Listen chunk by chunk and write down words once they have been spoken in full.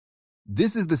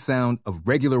This is the sound of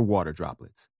regular water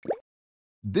droplets.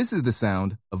 This is the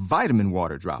sound of vitamin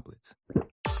water droplets.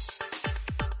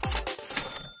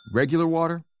 Regular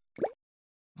water,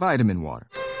 vitamin water.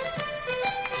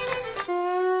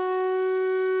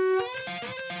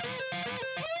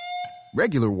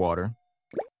 Regular water,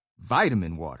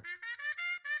 vitamin water.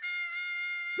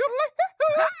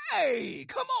 Hey,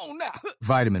 come on now.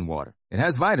 Vitamin water. It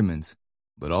has vitamins,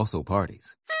 but also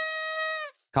parties.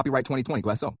 Copyright 2020,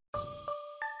 Glasso.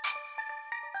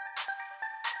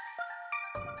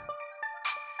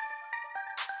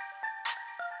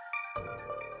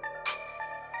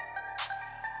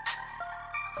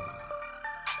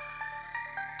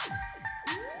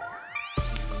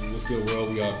 What's good,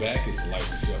 world? We are back. It's the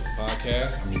Life is Dope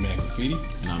podcast. I'm your man, Graffiti.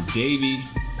 And I'm Davey.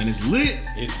 And it's lit.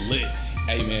 It's lit.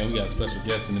 Hey, man, we got a special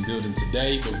guest in the building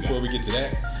today. But before we get to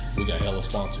that, we got hella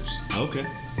sponsors. Okay.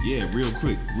 Yeah, real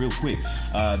quick.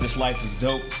 This Life is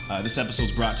Dope. This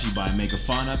episode's brought to you by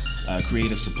Megafauna, a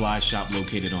creative supply shop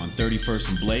located on 31st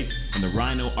and Blake in the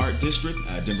Rhino Art District,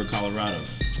 Denver, Colorado.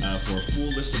 For a full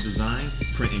list of design,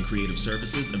 print, and creative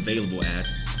services available at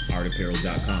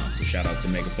artapparel.com. So shout out to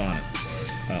Megafauna.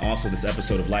 Also, this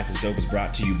episode of Life is Dope is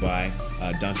brought to you by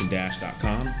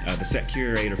DuncanDash.com. The set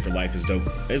curator for Life is Dope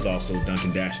is also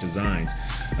Duncan Dash Designs.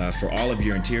 For all of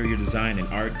your interior design and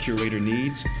art curator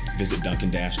needs, visit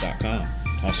DuncanDash.com.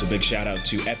 Also, big shout out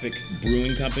to Epic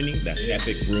Brewing Company. That's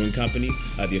Epic Brewing Company,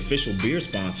 the official beer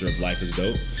sponsor of Life is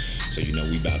Dope. So you know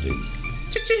we about to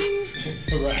cha-ching.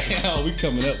 Right. We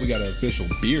coming up. We got an official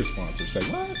beer sponsor. Say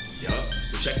what? Yup.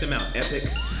 So check them out,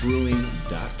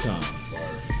 epicbrewing.com.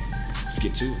 Let's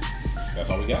get to it. That's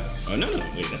all we got? Oh, no.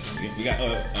 Wait, that's not it. We got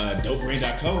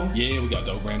dopebrand.co. Yeah, we got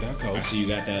dopebrand.co. I see you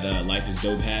got that Life is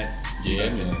Dope hat. So Yeah, you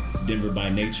got man. the Denver by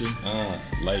Nature.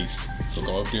 Laced. So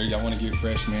go up there. Y'all want to get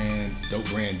fresh, man.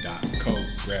 Dopebrand.co.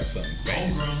 Grab something.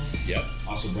 Homegrown. Yep.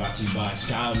 Also brought to you by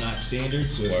Style Not Standard.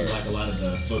 So if Word. you like a lot of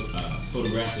the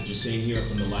photographs that you're seeing here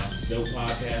from the Life is Dope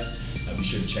podcast, be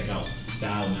sure to check out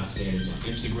Style Not Standards on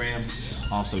Instagram.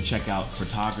 Also check out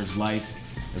Photographer's Life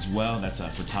as well. That's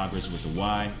Photographers with a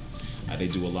Y. They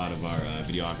do a lot of our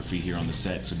videography here on the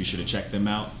set, so be sure to check them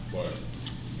out. Word.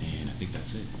 And I think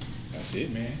that's it. That's it,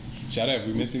 man. Shout out if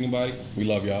we missed anybody. We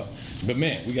love y'all. But,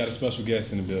 man, we got a special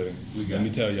guest in the building. Let me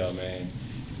tell y'all, man.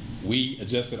 We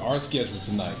adjusted our schedule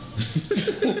tonight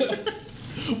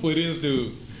with this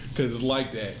dude. Because it's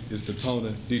like that. It's the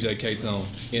Toner, DJ K-Tone,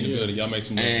 in the building. Y'all make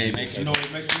some noise. Hey, Make some noise.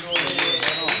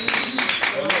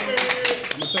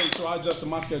 I'm gonna tell you, too, I adjusted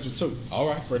my schedule too. All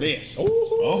right. For this.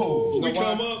 Oh, You know we why?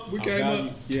 come up. We I came value-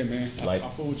 up. Yeah, man. Like- I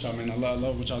fool with y'all, man. I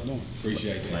love what y'all doing.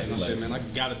 Appreciate that. I said, man, I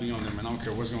gotta be on there, man. I don't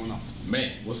care what's going on.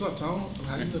 Man, what's up, Tone?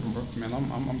 How you living, bro? Man,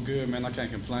 I'm good, man. I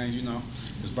can't complain. You know,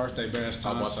 it's birthday bash I'm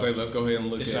time. about to so say, let's go ahead and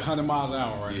look it's at 100 miles an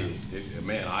hour right Yeah, now. it's,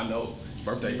 man, I know.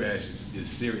 Birthday bash is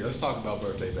serious. Let's talk about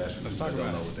birthday bash. Let's talk about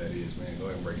I don't know it. what that is, man. Go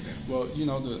ahead and break it down. Well, you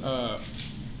know, the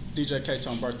DJ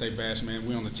K-Tone birthday bash, man,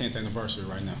 we're on the 10th anniversary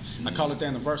right now. I call it the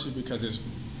anniversary because it's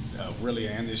really,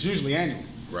 and it's usually annual.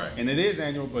 Right. And it is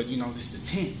annual, but, you know, it's the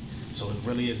 10th. So it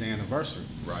really is the anniversary.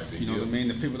 Right, big You know deal. what I mean?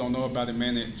 If people don't know about it,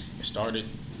 man, it started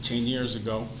 10 years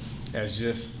ago as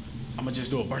just, I'm going to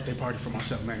just do a birthday party for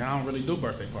myself, man. I don't really do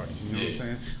birthday parties, you know what I'm Yeah.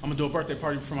 saying? I'm going to do a birthday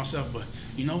party for myself, but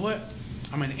you know what?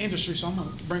 I'm in the industry, so I'm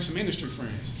going to bring some industry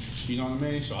friends. You know what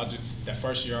I mean? So that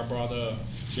first year I brought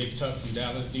Big Tuck from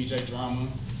Dallas, DJ Drama,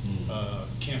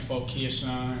 Ken Folk, Kid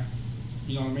Shine,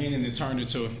 you know what I mean? And it turned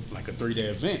into like a 3-day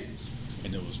event,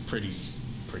 and it was pretty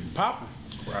popping.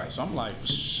 Right. So I'm like,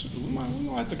 we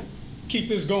gonna have to keep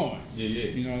this going. Yeah.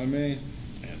 You know what I mean?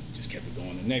 And just kept it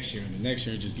going the next year, and the next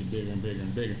year it just get bigger and bigger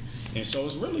and bigger. And so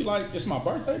it's really like, it's my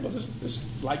birthday, but it's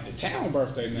like the town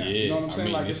birthday now. You know what I'm I saying?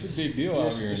 mean, like it's a big deal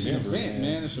out here in it's Denver, an event, man.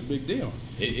 man. It's a big deal.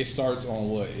 It starts on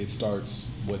what? It starts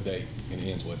what day and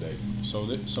ends what day? So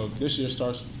this year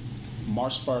starts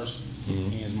March 1st,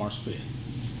 ends March 5th,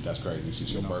 That's crazy. It's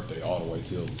just your birthday all the way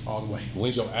till. all the way.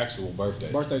 When's your actual birthday?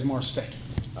 Birthday's March 2nd.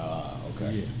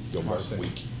 Okay. Yeah. Your March birth 2nd.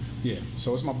 week. Yeah,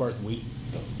 so it's my birth week,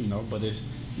 you know, but it's,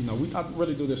 you know, I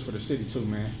really do this for the city too,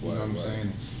 man. You know what I'm Right.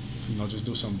 saying? You know, just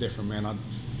do something different, man.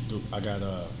 I got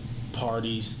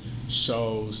parties,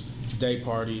 shows, day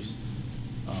parties,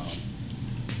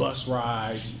 bus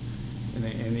rides, and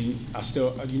then I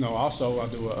still, you know, also I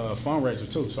do a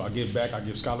fundraiser too. So I give back. I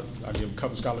give a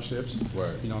couple scholarships.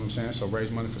 Right. You know what I'm saying? So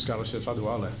raise money for scholarships. I do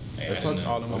all that. That's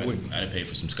all in one week. I done paid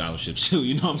for some scholarships too,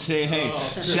 you know what I'm saying? Hey,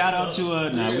 shout out to,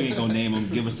 nah, we ain't gonna name them.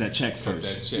 Give us that check That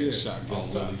first. check Yeah. shotgun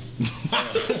Willies.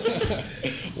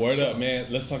 Word up, man.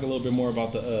 Let's talk a little bit more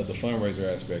about the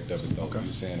fundraiser aspect of it, though. Okay.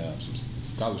 You're saying some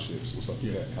scholarships. What's up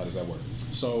with Yeah. that? How does that work?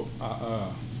 So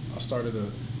I started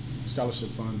a scholarship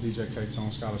fund, DJ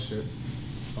K-Tone Scholarship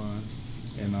Fund,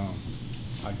 and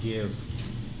I give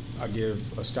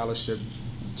a scholarship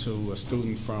to a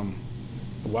student from.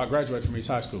 Well, I graduated from East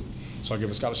High School, so I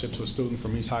give a scholarship to a student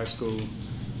from East High School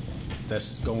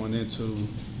that's going into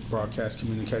broadcast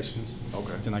communications.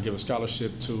 Okay. Then I give a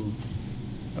scholarship to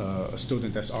a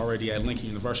student that's already at Lincoln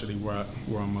University, where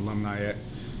I'm alumni at,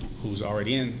 who's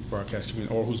already in broadcast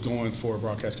communication, or who's going for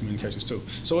broadcast communications too.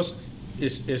 So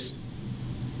it's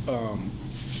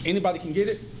anybody can get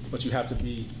it, but you have to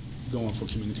be going for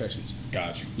communications.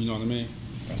 Got you. You know what I mean?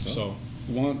 That's dope. So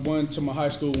one to my high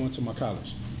school, one to my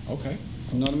college. Okay.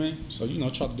 You know what I mean? So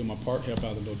try to do my part, help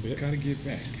out a little bit. Gotta get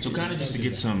back. So kind of just to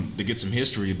get some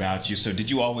history about you. So did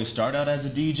you always start out as a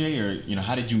DJ, or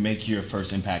how did you make your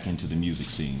first impact into the music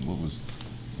scene? What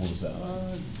was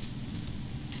that?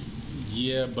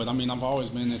 Yeah, but I mean, I've always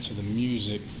been into the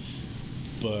music,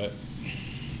 but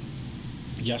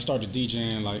yeah, I started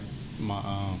DJing like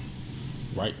my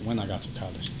right when I got to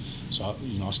college. So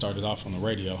I started off on the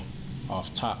radio,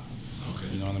 off top. Okay.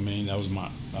 You know what I mean? That was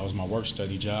my work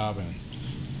study job, and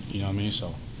you know what I mean.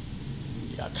 So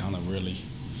yeah, I kind of really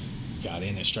got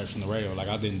in it straight from the radio. Like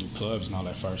I didn't do clubs and all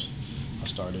that first. I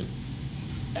started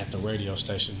at the radio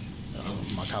station,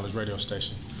 my college radio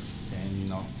station, and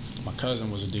my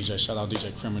cousin was a DJ. Shout out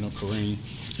DJ Criminal Kareem.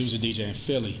 He was a DJ in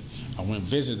Philly. I went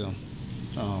visit him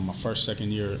my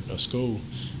second year of school.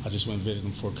 I just went visit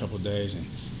him for a couple of days, and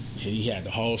he had the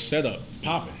whole setup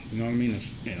popping. You know what I mean?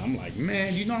 And I'm like,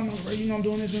 man, I'm on the radio, I'm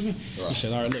doing this, man. Right. He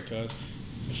said, all right, look, cuz,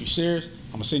 if you're serious,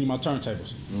 I'm gonna send you my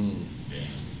turntables. Yeah.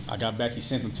 I got back, he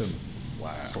sent them to me.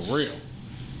 Wow. For real.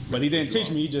 But he didn't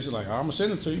teach me. He just like, I'm gonna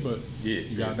send them to you, but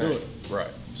you gotta do it. Right.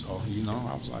 So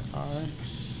I was like, all right.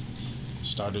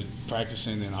 Started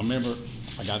practicing, and I remember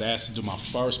I got asked to do my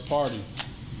first party.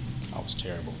 I was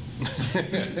terrible.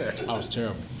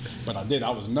 But I did. I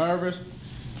was nervous.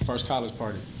 First college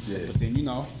party. Yeah. But then the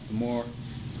more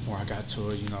I got to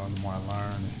it, the more I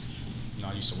learned. And,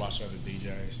 I used to watch other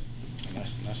DJs, and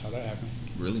that's how that happened.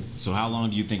 Really? So how long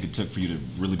do you think it took for you to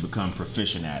really become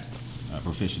proficient at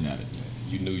it?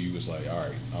 You knew you was like, all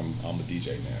right, I'm a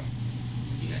DJ now.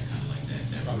 Yeah, kind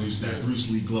of like that Bruce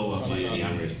Lee glow up. Like, yeah,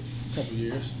 I'm ready. Couple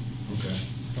years. Okay.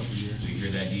 Couple years. So you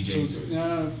hear that,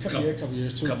 DJs? Couple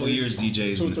years. Couple years,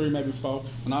 DJs. 2, 3, maybe 4.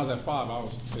 When I was at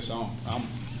 5, it's on.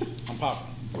 I'm popping.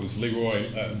 It was Leroy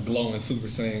glowing Super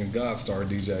Saiyan Godstar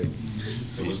DJ.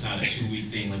 So it's not a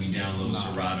 2-week thing. Let me download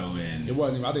Serato and. It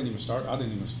wasn't. I didn't even start.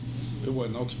 It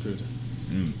wasn't no computer.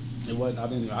 It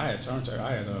wasn't. I had turntable.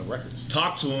 I had records.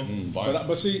 Talk to him.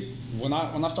 But see, when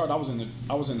I started, I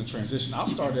was in the transition. I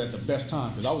started at the best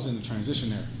time because I was in the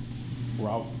transition era,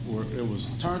 where it was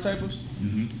turntables,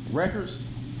 records,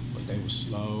 but they were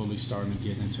slowly starting to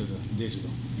get into the digital.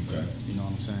 Okay. You know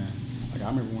what I'm saying? Like I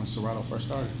remember when Serato first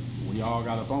started, we all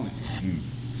got up on it,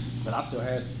 but I still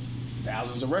had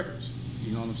thousands of records.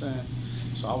 You know what I'm saying?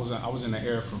 So I was in the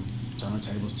era from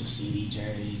turntables to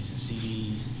CDJs and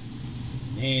CDs,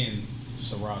 and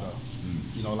Serato.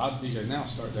 A lot of DJs now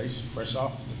they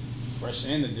fresh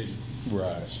in the digital,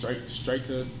 right? Straight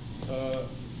to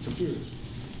computers.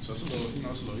 So it's a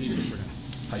little easier for them.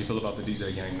 How you feel about the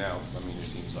DJ game now? Because it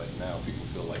seems like now people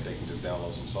feel like they can just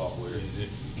download some software and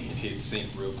hit sync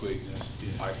real quick.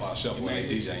 iPod shuffle and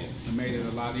they DJing. It made it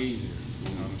a lot easier. You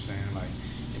know what I'm saying? Like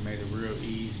it made it real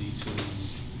easy to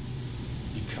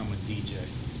become a DJ,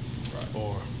 right?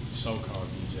 Or so-called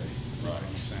DJ. You know what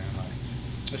I'm saying?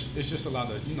 Like it's just a lot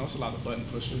of it's a lot of button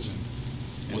pushers and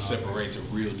what separates a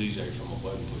real DJ from a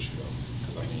button pusher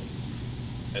though? Because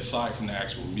aside from the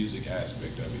actual music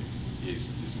aspect of it, is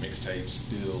mixtape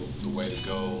still the way to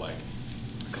go? Like,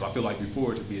 because I feel like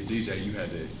before to be a DJ, you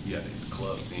had to hit the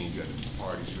club scene, you had to do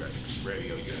parties, you had to do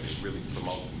radio, you had to really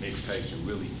promote the mixtapes and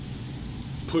really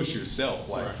push yourself.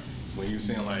 Like when you're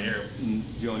saying like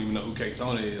you don't even know who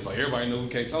K-Tone is, like everybody knew who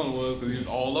K-Tone was because he was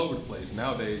all over the place.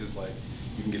 Nowadays it's like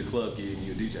you can get a club gig and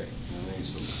you're a DJ.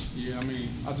 You know what I mean?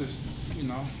 So I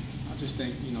just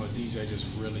think a DJ just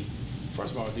really.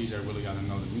 First of all, a DJ really got to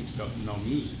know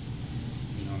music.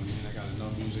 You know what I mean? They got to know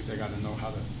music. They got to know how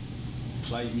to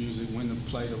play music, when to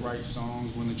play the right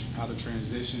songs, how to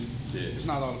transition. Yeah. It's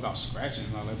not all about scratching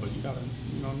and all that, but you got to,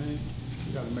 you know what I mean?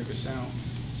 You got to make it sound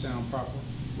proper.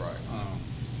 Right.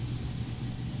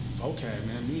 Vocab,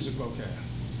 man, music vocab.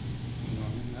 You know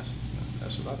what I mean?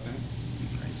 That's what I think.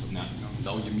 Okay, so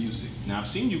know your music. Now I've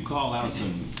seen you call out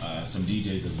some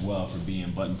DJs as well for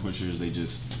being button pushers. They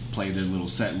just play their little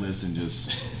set list and just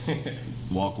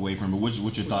walk away from it. What's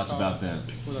your thoughts about that?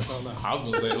 What I call out? I was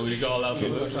gonna say who you call out.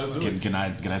 Can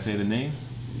I say the name?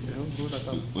 Yeah, who I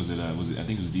call? Was it? I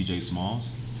think it was DJ Smalls.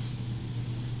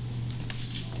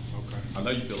 Okay. I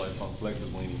know you feel like Funk Flex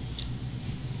is leaning.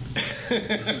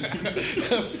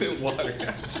 Sip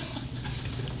water.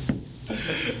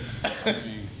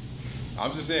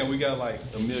 I'm just saying we got like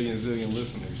a million zillion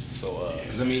listeners. So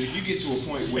Because I mean, if you get to a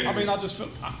point where I mean, I just feel,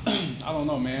 I don't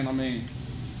know, man. I mean,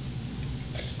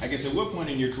 I guess at what point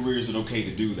in your career is it okay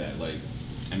to do that? Like,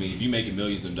 I mean, if you're making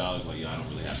millions of dollars, like, I don't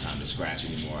really have time to scratch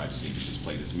anymore. I just need to just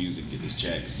play this music, get this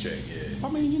check. yeah. I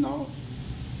mean, you know,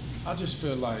 I just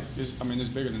feel like it's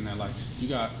bigger than that. Like, you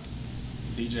got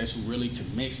DJs who really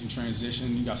can mix and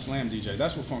transition. You got slam DJ.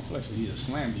 That's what Funk Flex is. He's a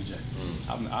slam DJ.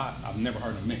 I've never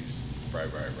heard him mix. Right.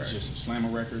 It's just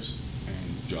slamming records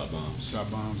and Drop bombs. and all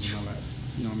that.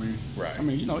 You know what I mean? Right. I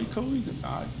mean, you know, he cool.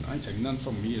 I ain't taking nothing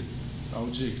from him. He a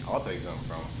OG. I'll take something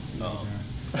from him. You know what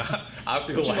I'm saying? I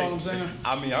feel You know like what I'm saying?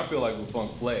 I mean, I feel like with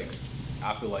Funk Flex,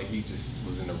 I feel like he just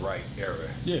was in the right era.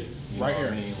 Yeah, You right know here.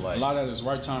 what I mean? Like, a lot of that is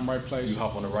right time, right place. you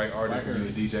hop on the right artist Right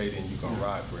and you a DJ, then you gonna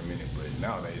ride for a minute. But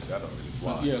nowadays, that don't really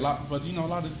fly. Yeah, but you know, a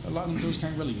lot of them dudes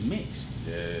can't really mix.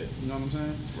 Yeah. You know what I'm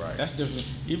saying? Right. That's different.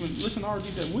 Even listen to R&B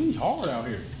that we hard out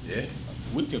here. Yeah.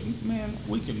 We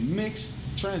could mix,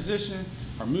 transition.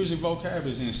 Our music vocab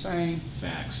is insane.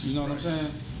 Facts. You know what I'm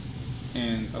saying?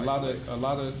 And a lot of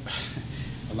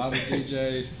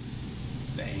DJs,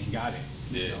 they ain't got it.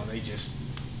 Yeah. You know, they just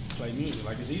play music.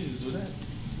 Like, it's easy to do that.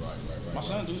 Right. My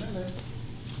son do that at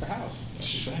the house.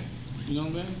 You know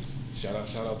what I mean? Shout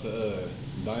out to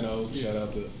Dino. Yeah. Shout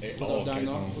out to What all up,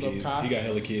 Dino? K-Tone's What up, kids. Kai? He got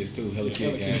hella kids too. Hella Yeah,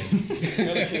 kid gang.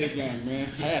 Hella kid gang, man.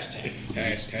 Hashtag.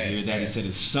 Hashtag. Your daddy said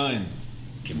his son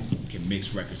can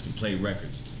mix records, can play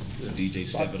records. So DJ,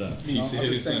 step it up. You He know, said I his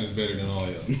just son think- is better than all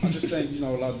y'all. I just think, you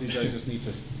know, a lot of DJs just need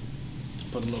to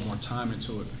put a little more time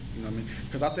into it. You know what I mean?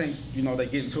 Because I think, you know, they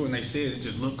get into it and they see it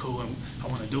just look cool and I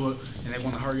want to do it and they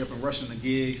want to hurry up and rush into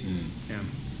gigs. And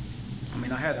I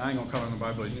mean, I ain't gonna call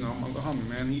nobody, but you know, my little homie,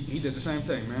 man, he did the same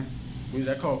thing, man. We was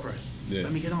at Cold Crush. Yeah.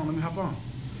 Let me get on, let me hop on.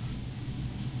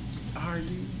 All right,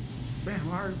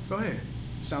 bam, all right, go ahead.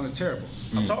 Sounded terrible.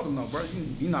 I told him, no, bro,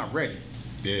 you're not ready.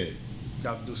 Yeah. You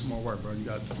got to do some more work, bro. You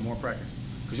got more practice.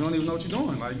 Because you don't even know what you're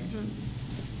doing. Like, you don't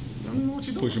even know what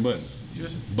you're doing. Pushing buttons. You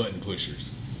just, Button pushers.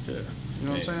 yeah. You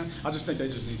know what I'm saying? I just think they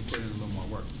just need to put in a little more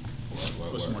work.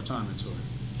 Put some more time into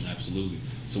it. Absolutely.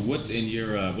 So what's on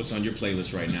your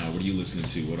playlist right now? What are you listening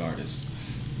to? What artists?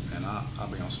 And I'll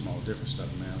be on some old different stuff,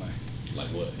 man. Like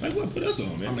what? Like what? Put us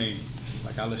on, man. I mean,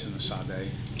 like I listen to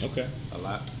Sade Okay. a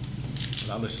lot.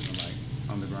 But I listen to like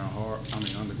underground.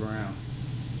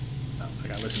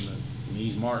 Like I listen to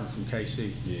Mies Martin from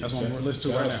KC. That's what I'm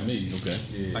listening to right now. Me. Okay.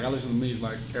 Yeah. Like I listen to Mies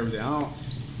like every day.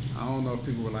 I don't know if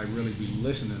people would like really be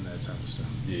listening to that type of stuff.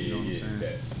 Yeah, You know what I'm yeah. saying?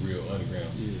 That real underground.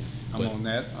 Yeah, I'm But- on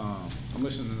that. I'm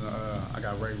listening to. I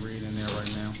got Ray Reid in there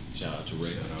right now. Shout out to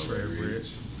Ray. Trey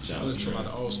Rich. Shout I out listen to to a lot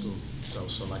Trey. of old school.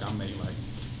 So like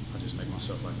I just make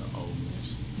myself like an old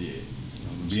mix. Yeah. You know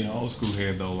what I'm Being saying? an old school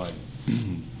head though, like,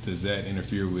 does that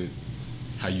interfere with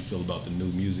how you feel about the new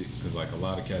music? Because like a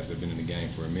lot of cats have been in the game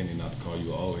for a minute, not to call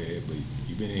you an old head, but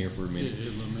you've been in here for a Yeah, minute. a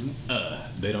little minute.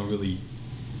 They don't really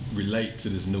relate to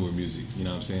this newer music. You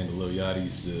know what I'm saying? The Lil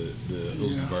Yachty's, the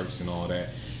Uzi Yeah. Verts and all that.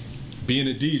 Being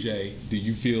a DJ, do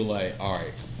you feel like, all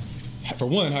right, for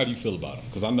one, how do you feel about them?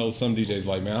 Because I know some DJs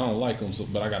like, man, I don't like them,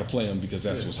 but I got to play them because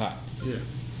that's Yeah. what's hot. Yeah.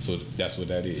 So that's what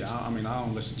that is. Yeah. I mean, I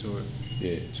don't listen to it.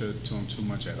 Yeah. To them too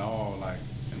much at all. Like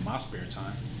in my spare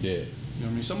time. Yeah. You know what I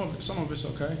mean? Some of it's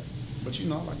okay, but you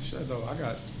know, like you said though, I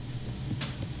got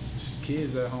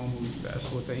kids at home who that's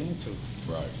what they into.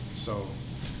 Right. So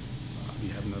I'll be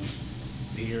having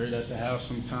to hear it at the house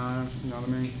sometimes. You know what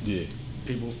I mean? Yeah.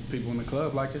 People in the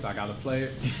club like it. I gotta play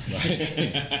it.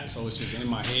 Right. So it's just in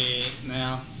my head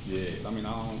now. Yeah. I mean,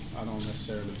 I don't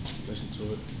necessarily listen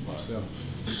to it myself.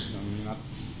 You know what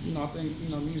I mean? I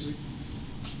think music.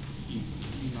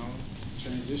 You know,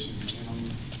 transition. Man. I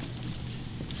mean,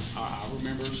 I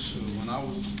remember when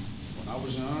I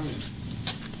was young and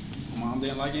my mom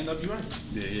didn't like NWA.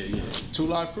 Yeah. 2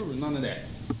 Live Crew, none of that.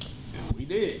 And we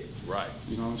did. Right.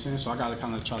 You know what I'm saying? So I got to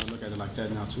kind of try to look at it like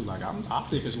that now too. Like I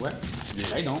think it's wet. Yeah.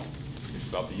 They don't. It's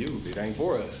about the youth. It ain't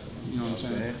for us. You know what I'm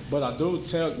saying? But I do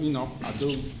tell,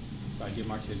 like get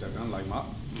my kids that done. Like my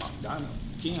Dino,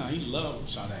 Keon, he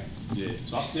loves Sade. Yeah.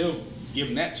 So I still give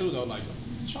him that too though. Like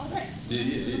Sade.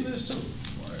 Yeah. Listen to this too.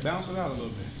 Right. Bounce it out a little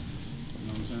bit. You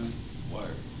know what I'm saying?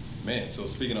 Word. Man, so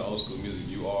speaking of old school music,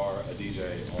 you are a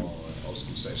DJ on old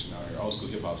school station out here, old school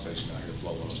hip hop station out here,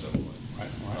 Flow 107.1. Right.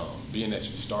 Being that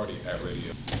you started at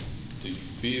radio, do you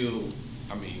feel,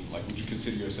 I mean, like, would you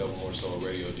consider yourself more so a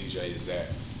radio DJ? Is that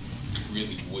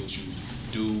really what you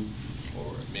do, or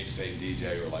a mixtape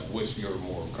DJ, or like, what's your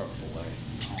more comfortable lane?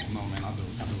 I don't know, man. I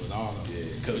do it all though. Yeah,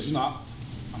 'cause- Because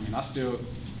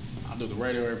I I do the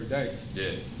radio every day.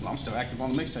 Yeah. I'm still active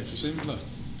on the mixtapes. You see me? Look,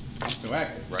 I'm still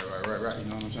active. Right. You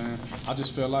know what I'm saying? I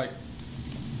just feel like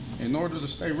in order to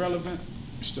stay relevant,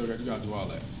 you gotta do all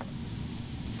that.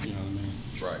 You know what I mean?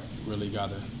 Right. You really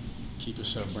gotta keep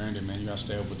yourself branded, man. You gotta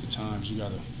stay up with the times. You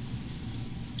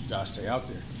gotta stay out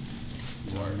there.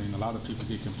 You know what I mean? A lot of people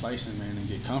get complacent, man, and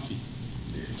get comfy.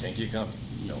 Yeah, you can't get comfy.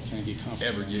 You can't get comfy.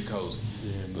 Ever man. get cozy.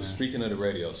 Yeah, man. But speaking of the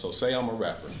radio, so say I'm a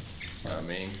rapper, you know what I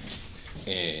mean?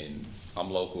 And I'm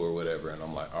local or whatever, and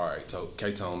I'm like, all right,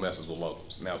 K-Tone messes with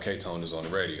locals. Now K-Tone is on the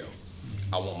radio.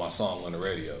 I want my song on the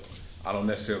radio. I don't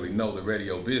necessarily know the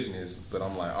radio business, but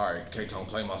I'm like, all right, K-Tone,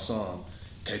 play my song.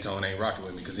 K-Tone ain't rocking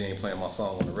with me because he ain't playing my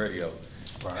song on the radio.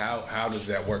 Right. How does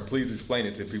that work? Please explain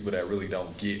it to people that really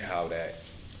don't get how that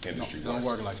industry works. Don't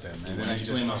work like that, man. When I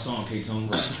play my song, K-Tone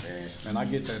rock. And I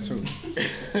get that too.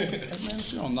 Man,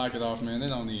 if you don't knock it off, man, it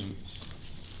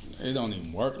don't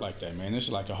even work like that, man. It's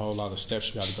like a whole lot of steps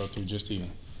you got to go through just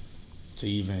to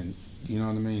even, you know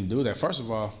what I mean, do that. First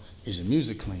of all, is your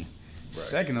music clean? Right.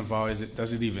 Second of all,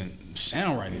 does it even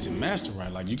sound right? Is it mastered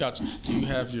right? Like do you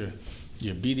have your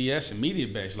BDS and media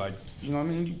base? Like, you know what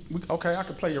I mean? Okay, I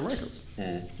could play your record.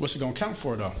 What's it gonna count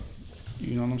for though?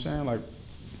 You know what I'm saying? Like,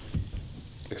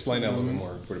 explain that a little bit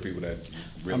more for the people that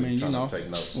really trying to take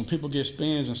notes. When people get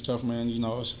spins and stuff, man, you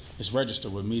know, it's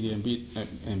registered with media and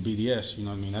BDS. You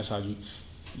know what I mean? That's how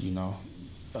you know,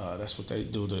 that's what they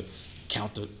do to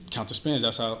count the spins.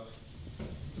 That's how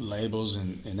labels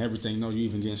and everything know you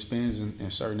even getting spins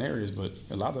in certain areas. But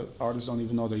a lot of artists don't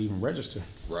even know they even register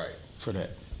for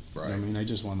that. Right. You know what I mean? They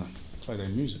just want to play their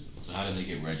music. So how do they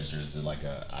get registered? Is it like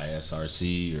a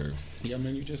ISRC or? Yeah,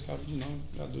 man, you just gotta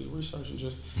do the research and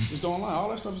just go online. All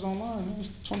that stuff is online, man. It's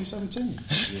 2017.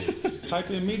 Yeah.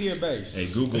 Type in media base. Hey,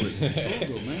 Google it.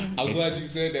 Google, man. I'm glad you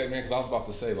said that, man, because I was about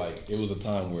to say, like, it was a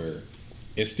time where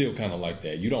it's still kind of like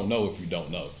that. You don't know if you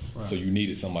don't know. Right. So you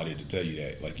needed somebody to tell you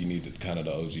that. Like, you need kind of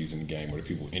the OGs in the game or the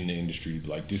people in the industry,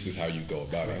 like, this is how you go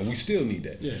about it. And we still need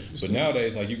that. Yeah, but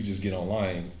nowadays, like, you can just get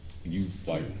online.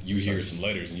 You hear some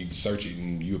letters and you can search it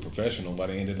and you're a professional by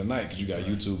the end of the night because you got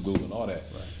YouTube, Google, and all that.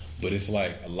 Right. But it's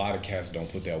like a lot of cats don't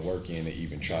put that work in to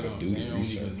even try to do the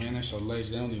research. Man, they're so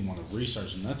lazy. They don't even want to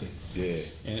research nothing. Yeah.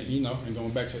 And and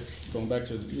going back to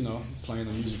playing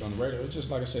the music on the radio. It's just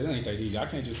like I said, it ain't that easy. I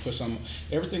can't just put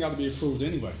everything got to be approved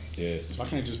anyway. Yeah. So I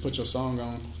can't just put your song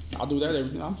on. I'll do that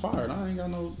every. I'm fired. I ain't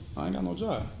got no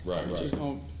job. Right. I'm just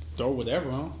gonna throw whatever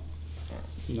on.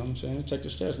 You know what I'm saying? Take the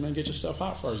steps, man. Get your stuff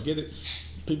hot first. Get it.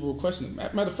 People requesting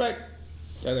it. Matter of fact,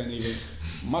 that ain't even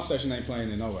my session ain't playing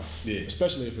it nowhere. Yeah.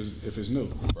 Especially if it's new.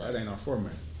 Right. That ain't our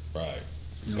format. Right.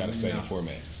 You gotta stay in the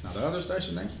format. Now the other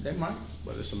station they might,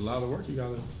 but it's a lot of work you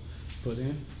gotta put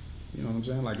in. You know what I'm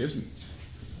saying? Like it's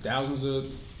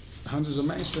hundreds of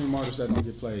mainstream artists that don't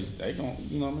get played. They gon'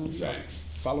 you know what I mean? You gotta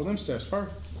follow them steps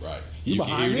first. Right. You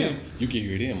behind them. You can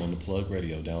hear them on the Plug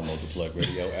Radio. Download the Plug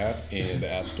Radio app in the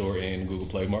App Store and Google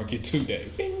Play Market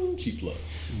today. Bing, cheap plug.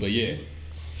 But yeah,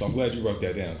 so I'm glad you wrote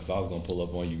that down because I was gonna pull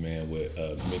up on you, man, with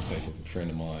a mixtape of a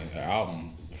friend of mine, an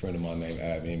album, a friend of mine named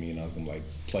Ab Emmy, and I was gonna like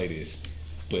play this,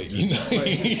 but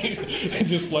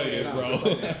just play this,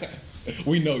 bro.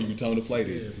 We know you told to play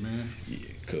this, man. Yeah,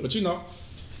 cool. But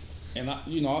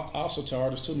I also tell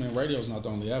artists too, man. Radio's not the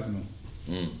only avenue.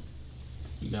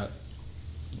 You got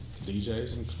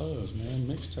DJs and clubs, man,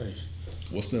 mixtapes.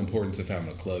 What's the importance of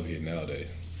having a club hit nowadays?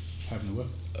 Having what?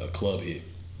 A club hit.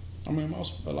 I mean,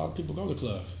 a lot of people go to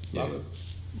clubs. A lot of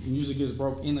music gets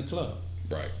broke in the club.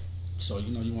 Right. So,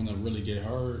 you want to really get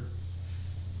heard,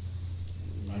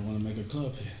 you might want to make a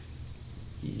club hit.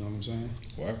 You know what I'm saying?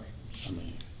 What? I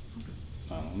mean,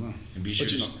 I don't know. And be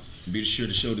sure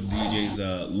to show the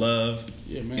DJs love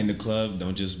in the club.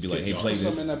 Don't just be like, hey, play this.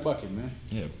 Put something in that bucket, man.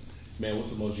 Yeah. Man,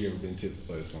 what's the most you ever been tipped to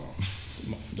play a song?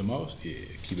 The most? Yeah,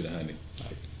 keep it 100.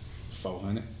 Like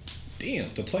 400.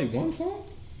 Damn, to play one song?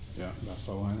 Yeah, about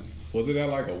 400. Was it at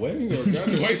like a wedding or a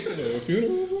graduation or a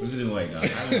funeral or something? Was it in like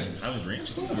Highland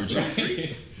Ranch Club or John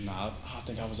Creek? Nah, I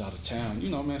think I was out of town. You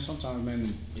know, man, sometimes, man,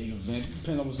 big events,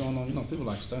 depending on what's going on, people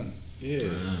like stunning. Yeah.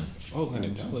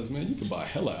 $400, man. You can buy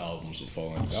hella albums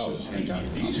for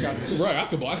 $400. Right, I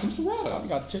could buy some Serato. I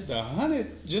got tipped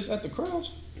 $100 just at the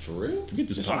crush. For real? Get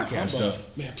this podcast stuff.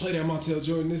 Man, play that Montel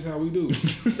Jordan. This is how we do.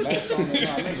 Last song of the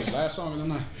night, nigga. Last song of the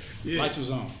night. Yeah. Lights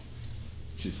was on.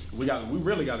 We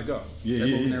really got to go. Yeah, they're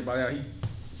moving everybody out.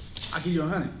 I give you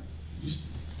 $100.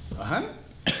 $100?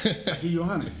 I give you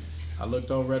 $100. I looked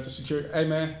over at the security. Hey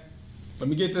man, let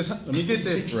me get this.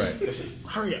 Right. They said,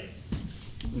 hurry up.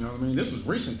 You know what I mean? This was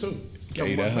recent too.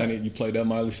 Gave that 100. You played that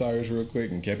Miley Cyrus real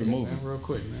quick and kept it moving. Man, real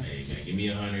quick, man. Hey, man, give me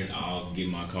 100. I'll get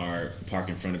my car, park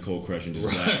in front of Cold Crush, and just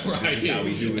blast. This is how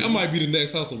we do it. That might be the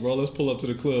next hustle, bro. Let's pull up to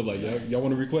the club. Like, y'all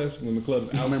want to request when the club's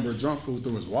I out? remember drunk fool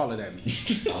threw his wallet at me.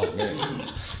 Oh man.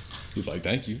 He was like,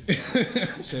 "Thank you."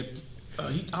 He said,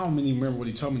 I don't even remember what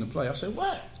he told me to play. I said,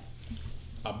 what?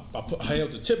 I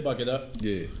held the tip bucket up.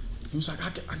 Yeah. He was like,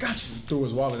 I got you. Threw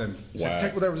his wallet at me. He said, Wow.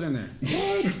 take whatever's in there.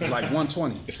 It was like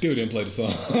 120. Still didn't play the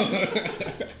song.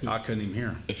 I couldn't even hear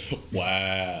him.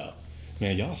 Wow.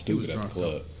 Man, y'all stupid at the drunk,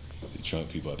 club. The drunk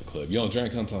people at the club. You don't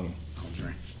drink, huh, Tony? I don't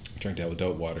drink. Drink that with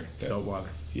dope water. Dope water.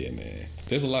 Yeah, man.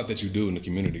 There's a lot that you do in the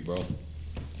community, bro.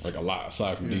 Like a lot,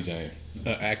 aside from DJing.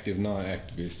 Active,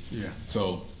 non-activist. Yeah.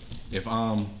 So, if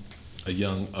I'm a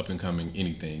young, up-and-coming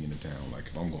anything in the town, like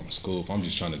if I'm going to school, if I'm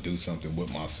just trying to do something with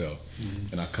myself,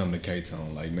 and I come to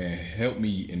K-Tone, like, man, help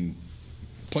me and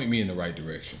point me in the right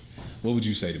direction. What would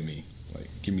you say to me? Like,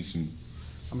 give me some...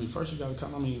 I mean, first you gotta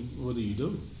come. I mean, what do? You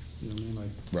know what I mean?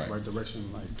 Like, right direction.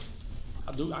 Like,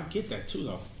 I get that too,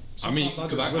 though. Sometimes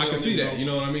because I can see that. You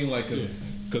know what I mean? Like,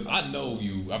 because I know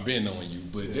you, I've been knowing you,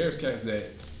 but there's cats that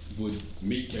would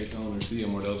meet K-Tone or see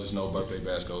him, or they'll just know birthday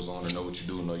bash goes on, or know what you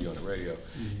do, know you on the radio,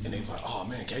 and they like, oh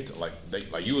man, K-Tone, like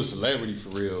you a celebrity for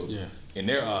real, in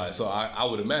their eyes. So I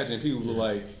would imagine people were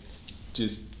like,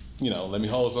 just let me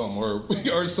hold something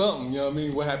or something. You know what I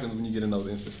mean? What happens when you get in those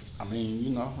instances? I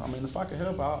mean, if I can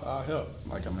help, I'll help.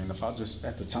 Like, I mean, if I just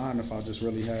at the time, if I just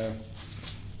really have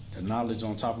the knowledge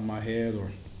on top of my head,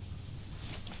 or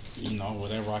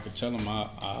whatever I could tell them,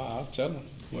 I'll tell them.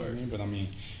 You know what I mean? But I mean,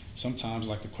 sometimes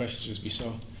like the questions just be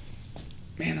so,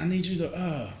 man, I need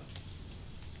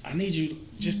you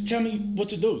just tell me what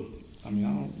to do. I mean, I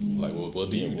don't like what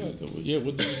do you do? Yeah,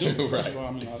 what do you do? Right. First of all,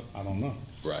 I mean, I don't know.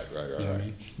 Right. You know what I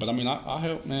mean? But I mean, I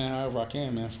help, man, however I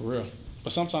can, man, for real.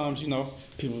 But sometimes,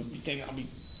 people think I'll be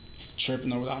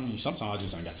tripping over that. I mean, sometimes I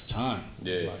just ain't got the time.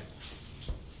 Yeah.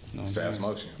 Like, fast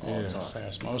motion all the time.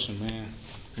 Fast motion, man.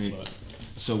 But,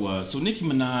 So Nicki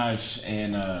Minaj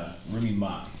and Remy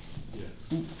Ma.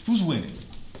 yeah. Who's winning?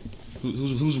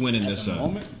 Who's winning this? At the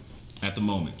moment? At the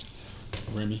moment.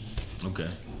 Remy. Okay.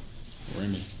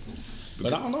 Remy.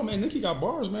 But I don't know, man. Nicki got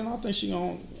bars, man. I think she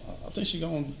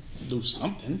gonna do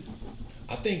something.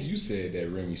 I think you said that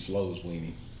Remy's flow is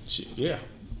weenie. Yeah.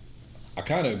 I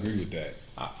kind of agree with that.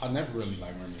 I never really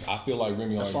liked Remy. I feel like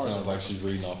Remy always far as sounds I like she's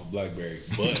reading off of BlackBerry,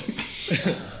 but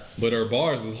but her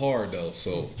bars is hard though.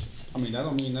 So I mean, that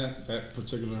don't mean that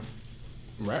particular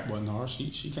rap wasn't hard.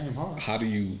 She came hard. how do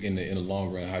you in the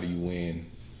long run? How do you win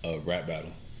a rap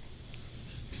battle?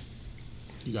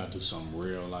 You gotta do something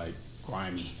real like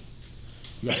grimy.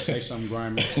 You gotta say something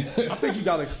grimy. I think you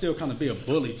gotta still kind of be a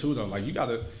bully too, though. Like you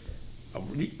gotta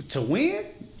to win.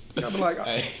 You gotta be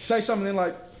like say something then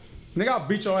like, nigga, I'll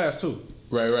beat your ass too.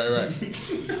 Right. Right. You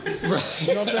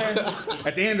know what I'm saying?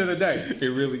 At the end of the day, It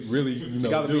really you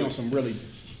gotta do be it. on some really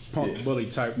punk bully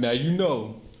type. Now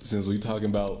since we talking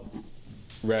about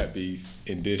rap beef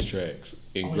and diss tracks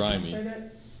and grimy, Say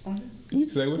that on here? you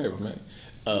can say whatever, man.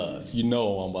 You know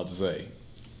what I'm about to say.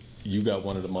 You got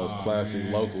one of the most classy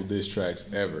man. local diss tracks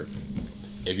ever.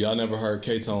 If y'all never heard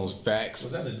K-Tone's Facts,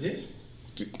 Was that a diss?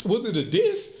 was it a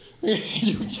diss?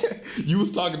 you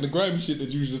was talking the grimy shit that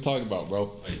you was just talking about,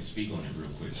 bro. Wait, speak on it real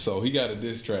quick. So he got a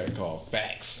diss track called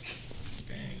Facts.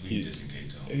 Dang, we just in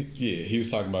K-Tone. Yeah, he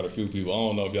was talking about a few people. I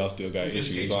don't know if y'all still got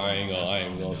Just issues, so I ain't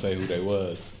K-Tone. gonna say who they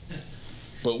was.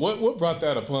 But what brought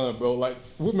that upon, bro? Like,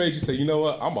 what made you say, you know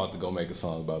what? I'm about to go make a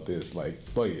song about this. Like,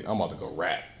 fuck it, I'm about to go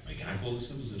rap. Wait, can I pull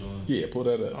this up? Is it on? Yeah, pull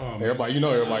that up. Oh, man. Everybody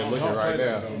looking Don't right play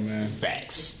now. that, though, man.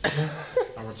 Facts.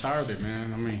 I retired it,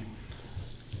 man. I mean,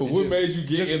 But what made you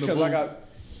get just in the because booth? I got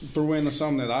threw into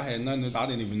something that I had nothing. I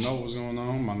didn't even know what was going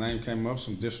on. My name came up.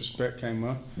 Some disrespect came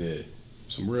up. Yeah.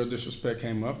 Some real disrespect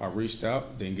came up. I reached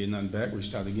out, didn't get nothing back.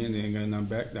 Reached out again, didn't get nothing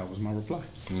back. That was my reply.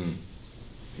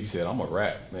 He said, I'm a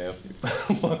rap, man.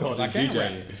 Fuck all I this can't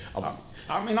DJing. rap.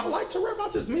 I mean, I like to rap. I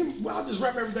just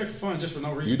rap every day for fun, just for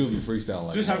no reason. You do be freestyling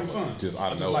like just that, having fun. Just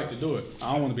out of I just nowhere. like to do it.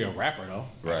 I don't want to be a rapper though.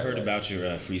 Right, I heard right. about your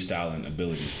freestyling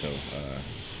ability, so.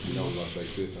 You know we're gonna say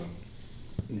spit some.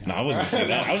 No, I wasn't gonna say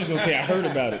that. I was gonna say I heard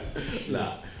about it.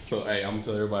 Nah. So hey, I'm gonna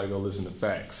tell everybody to go listen to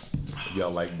Facts. If y'all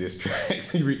like diss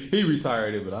tracks. He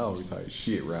retired it, but I don't retire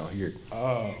shit around here.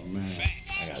 Oh man.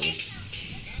 I got it.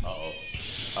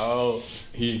 Oh,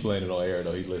 he ain't playing it on air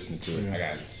though. He's listening to it. Yeah. I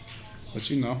got it. But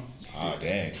you know, Oh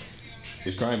dang.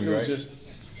 It's grimy, it was right? just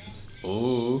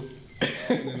Ooh.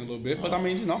 in a little bit. But I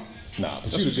mean, you know, Nah,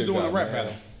 but That's you what the you good do in guy, a rap man.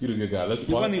 battle. You the good guy. Let's it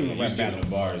wasn't even a rap He's battle. giving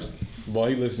the bars. Boy,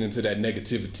 he listening to that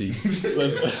negativity.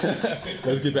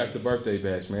 let's get back to birthday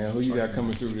bash, man. Who you got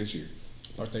coming through this year?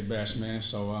 Birthday bash, man.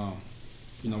 So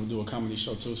we do a comedy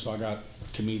show too. So I got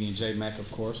comedian J Mac,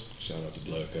 of course. Shout out to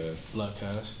Blood Cuz. Blood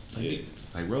Cuz.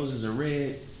 Like roses are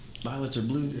red, violets are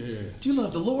blue. Yeah. Do you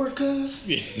love the Lord, cuz?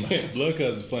 Yeah, Blood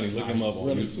Cuz is funny. Look him up on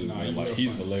YouTube, man. Like,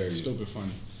 he's funny. hilarious. Stupid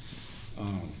funny.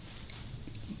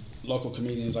 Local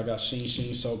comedians, I got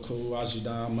Sheen So Cool, Aji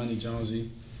Don, Money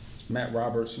Jonesy, Matt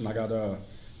Roberts, and I got the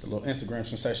little Instagram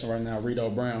sensation right now,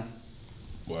 Rito Brown.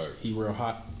 Word. He real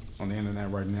hot on the internet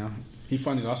right now. He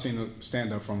funny though. I seen the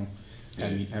stand up from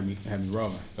him. Had me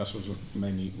rolling. That's what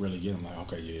made me really get him. Like,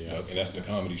 okay, yeah. And that's the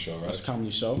comedy show, right? That's a comedy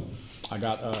show. I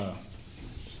got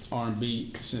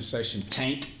R&B sensation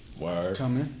Tank Word.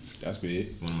 coming. That's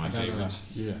big. One of my favorites.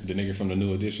 Yeah. The nigga from the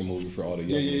New Edition movie for all the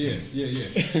young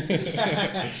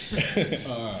Yeah.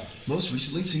 Most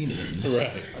recently seen it.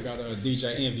 Right. I got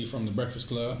DJ Envy from the Breakfast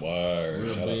Club. Word.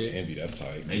 Real Shout out big. to Envy. That's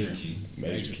tight. Major key.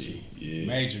 Major key. Yeah.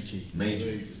 Major Key.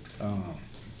 Major.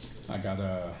 I got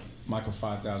Michael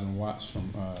 5000 Watts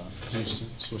from Houston,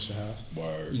 Swisher House.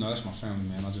 Word. That's my family,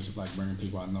 man. I just like bringing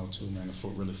people I know too, man, to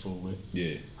really fool with.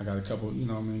 Yeah. I got a couple,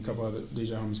 a couple other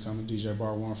DJ homies coming. DJ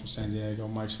Bar One from San Diego,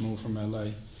 Mike Smooth from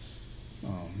LA.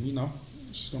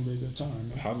 It's just gonna be a good time,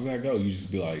 man. How does that go? You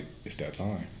just be like, it's that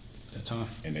time. That time.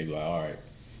 And they be like, all right.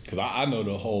 Because I know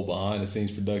the whole behind the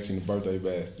scenes production, the birthday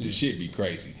bash, the shit be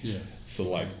crazy. Yeah. So,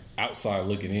 like, outside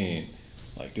looking in,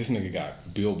 like, this nigga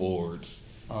got billboards,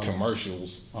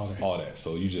 commercials, all that.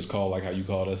 So you just call like how you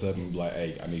called us up and be like,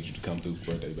 hey, I need you to come through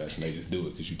for birthday bash, and they just do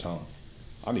it because you tell them.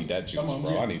 I need that juice, Some of them,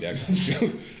 bro. yeah. I need that kind of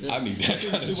juice. I need that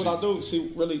kind of See juice. what I do?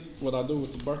 See, really, what I do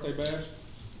with the birthday bash,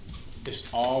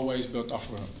 it's always built off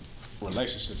of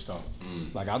relationships, though.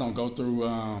 Like, I don't go through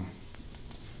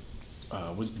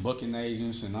with booking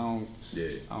agents, and I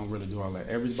don't really do all that.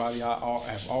 Everybody have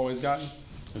always gotten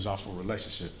is off of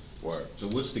relationship. Word. So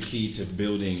what's the key to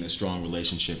building a strong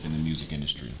relationship in the music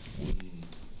industry? And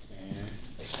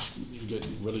you get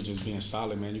really just being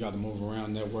solid, man. You got to move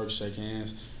around, network, shake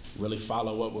hands, really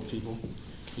follow up with people.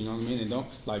 You know what I mean? And don't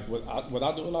like what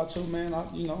I do a lot too, man. I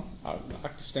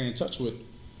can stay in touch with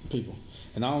people,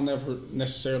 and I don't never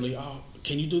necessarily. Oh,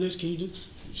 can you do this? Can you do?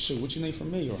 Shit, what you need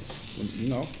from me? Or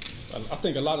I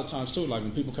think a lot of times too, like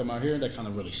when people come out here, they kind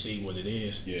of really see what it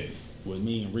is. Yeah. With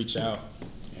me and reach out,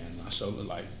 and I show them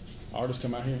like artists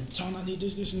come out here, Tone, I need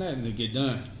this, and that, and they get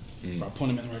done. If I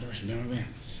point them in the right direction, bam.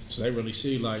 So they really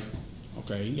see like,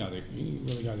 okay, you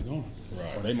really got it going.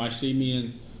 Right. Or they might see me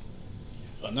in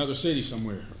another city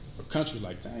somewhere, or country,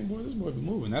 like, dang boy, this boy be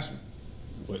moving. That's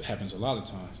what happens a lot of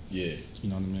times. Yeah. You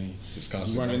know what I mean? It's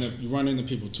constant you run into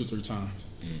people 2-3 times,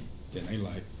 then they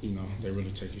like, they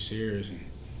really take you serious, and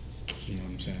you know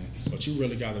what I'm saying. But you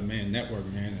really got to network,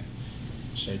 man,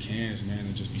 and shake hands, man,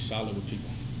 and just be solid with people.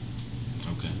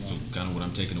 Okay, so kind of what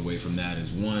I'm taking away from that is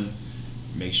one,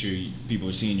 make sure people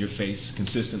are seeing your face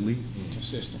consistently.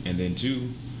 Consistent. And then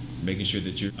two, making sure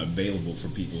that you're available for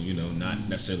people, not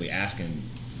necessarily asking,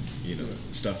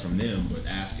 stuff from them, but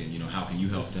asking, how can you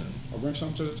help them? Or bring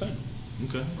something to the table.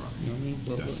 Okay. You know what I mean?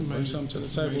 That's Bring something to the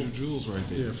table. major jewels right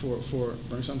there. Yeah, for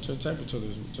bring something to the table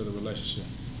to the relationship.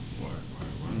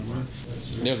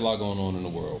 There's a lot going on in the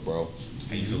world, bro.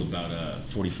 How you feel about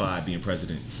 45 being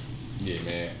president? Yeah,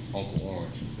 man. Uncle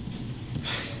Orange.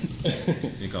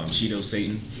 They call him Cheeto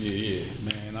Satan. Yeah.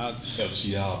 Man, El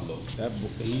Diablo.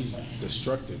 he's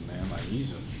destructive, man. Like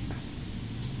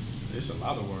it's a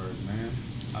lot of words, man.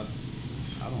 I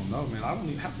don't know, man. I don't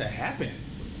even have that happen.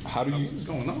 What's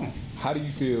going on? How do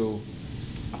you feel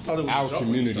I thought it was our a joke when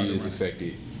you community started is running.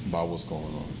 affected by what's going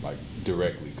on, like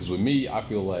directly? Because with me, I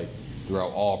feel like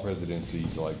throughout all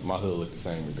presidencies, like my hood looked the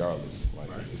same regardless. Like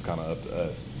Right. it's kind of up to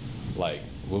us. Like,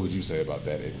 what would you say about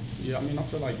that, Eddie? Yeah, I mean, I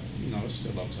feel like, it's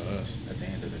still up to us at the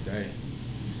end of the day.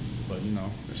 But,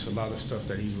 it's a lot of stuff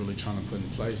that he's really trying to put in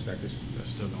place that's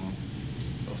still going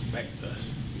to affect us.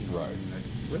 You know what I Right. mean?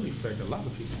 That really affect a lot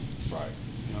of people. Right.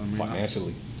 You know what I mean?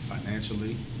 Financially,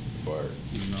 Financially, or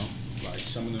like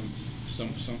some of them, some,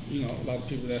 a lot of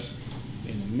people that's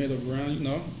in the middle ground,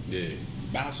 yeah,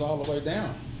 bounce all the way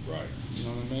down. right. You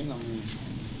know what I mean?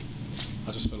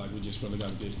 I just feel like we just really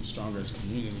got to get stronger as a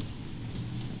community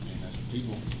and as a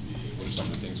people. What are some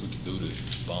of the things we can do to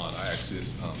bond? I asked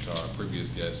this to our previous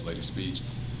guest, Lady Speech.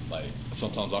 Like,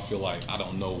 sometimes I feel like I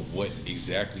don't know what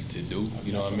exactly to do.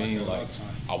 You know what I mean? that a lot Like, of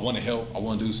times. I want to help. I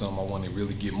want to do something. I want to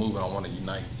really get moving. I want to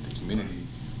unite the community.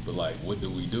 But, like, what do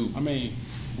we do? I mean,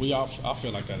 I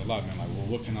feel like that a lot, man. Like, well,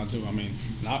 what can I do? I mean,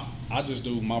 I just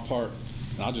do my part,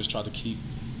 and I just try to keep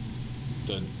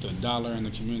the dollar in the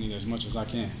community as much as I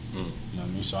can. You know what I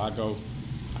mean? So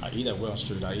I eat at Wells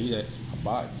Street. I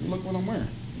buy. Look what I'm wearing.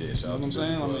 Yeah, shout You know out what I'm to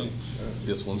saying? Billy I Club. mean,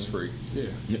 This one's free. yeah.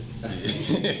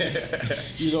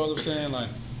 You know what I'm saying? Like,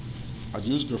 I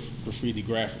use graffiti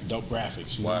dope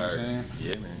graphics. You know what I'm saying?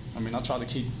 Yeah, man. I mean, I try to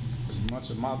keep as much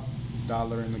of my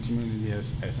dollar in the community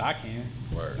as I can.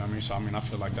 Word. You know what I mean? So, I mean, I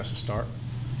feel like that's a start.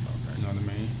 Okay. You know what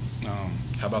I mean?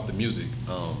 How about the music?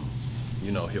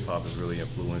 You know, hip hop is really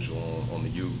influential on the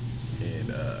youth,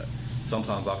 and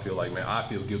sometimes I feel like, man, I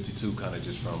feel guilty too, kind of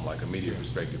just from like a media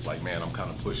perspective. Like, man, I'm kind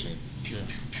of pushing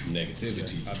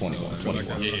negativity. Yeah,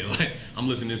 21. Yeah, like I'm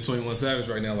listening to this 21 Savage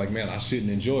right now. Like, man, I shouldn't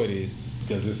enjoy this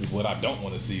because this is what I don't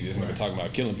want to see. This nigga talking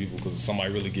about killing people because if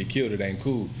somebody really get killed, it ain't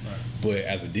cool. Right. But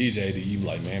as a DJ, do you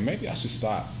like, man, maybe I should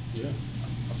stop? Yeah,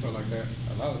 I feel like that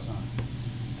a lot of time.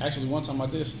 Actually, one time I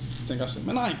think I said,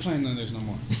 man, I ain't playing none of this no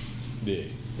more. Yeah.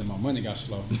 Then my money got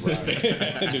slow. Right.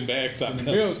 Then bags stopped. And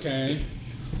the bills came.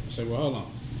 I said, well, hold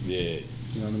on. Yeah.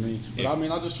 You know what I mean? But Yeah. I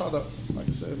mean, I just try to, like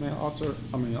I said, man, offer,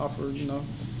 you know,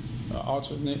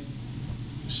 alternate,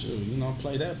 shoot, you know,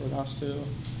 play that, but I still,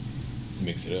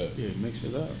 Mix it up. mix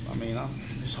it up. I mean,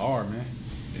 it's hard, man.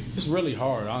 It's really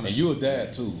hard, honestly. And you a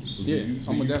dad too, so Yeah, do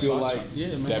I'm a you dad, feel so I like try- yeah,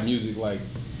 man. that music, like,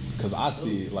 because I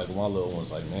see it, like my little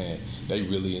ones, like, man, they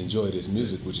really enjoy this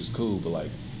music, which is cool, but like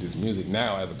this music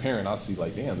now, as a parent, I see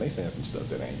like, damn, they saying some stuff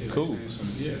that ain't cool.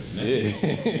 Yeah. Yeah.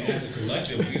 As a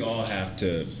collective, we all have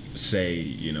to say,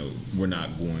 you know, we're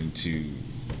not going to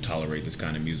tolerate this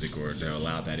kind of music or to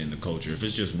allow that in the culture. If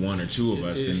it's just one or two of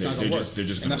us, It's then not they're gonna just work.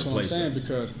 going to And that's what I'm replace saying, us.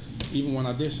 because even when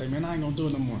I did say, man, I ain't gonna do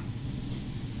it no more.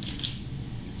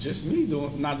 Just me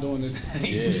not doing it.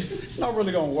 Yeah. It's not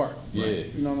really gonna work. Yeah.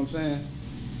 You know what I'm saying?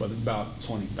 But about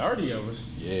 20, 30 of us.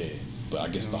 Yeah, but I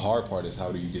guess the hard part is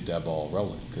how do you get that ball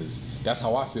rolling? Because that's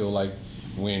how I feel like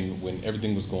when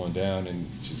everything was going down, and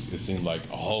it seemed like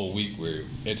a whole week where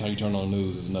every time you turn on the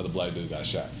news, there's another black dude got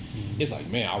shot. It's like,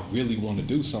 man, I really want to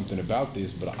do something about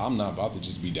this, but I'm not about to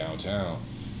just be downtown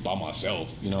by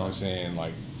myself. You know what I'm saying?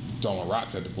 Like throwing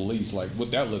rocks at the police. Like,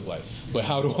 what's that look like? But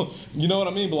how do you know what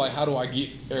I mean? But like, how do I get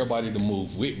everybody to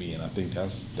move with me? And I think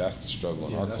that's the struggle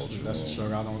in our that's culture. that's a man.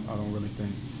 struggle. I don't really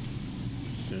think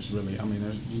there's really. I mean,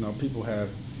 there's, you know, people have.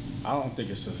 I don't think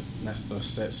it's a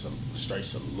set straight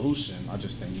solution. I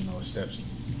just think, you know, steps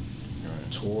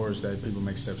towards that. People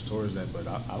make steps towards that, but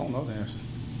I don't know the answer.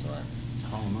 Right.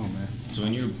 I don't know, man. So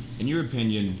in your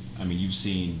opinion, I mean, you've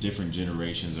seen different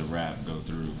generations of rap go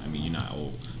through. I mean, you're not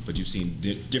old, but you've seen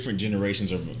different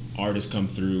generations of artists come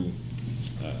through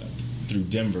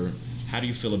Denver. How do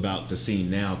you feel about the scene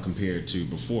now compared to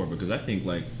before? Because I think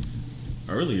like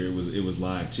earlier it was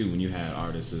live too when you had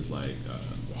artists as like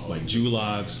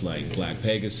Julox, like Black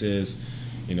Pegasus.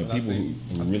 You know, But people who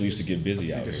really used to get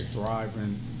busy I out think here. it's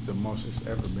thriving the most it's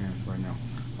ever been right now.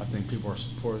 I think people are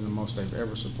supporting the most they've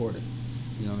ever supported.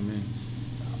 You know what I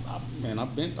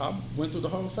mean? I went through the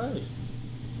whole phase.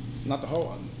 Not the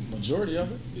whole, majority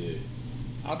of it. Yeah.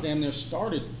 I damn near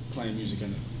started playing music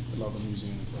in the local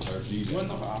museum. Turf DJ. Well,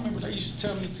 no, I remember they used to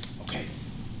tell me, okay,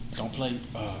 don't play,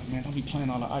 man, don't be playing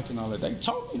all the Ike and all that. They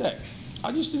told me that.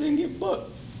 I just didn't get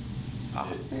booked.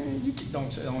 Man, you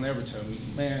don't ever tell me,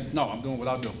 man. No, I'm doing what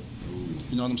I do.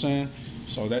 You know what I'm saying?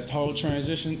 So that whole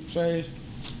transition phase,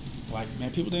 like,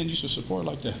 man, people didn't used to support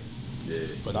like that. Yeah.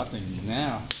 But I think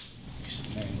now,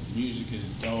 man, the music is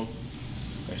dope.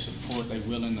 They support. They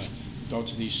willing to go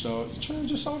to these shows. Trent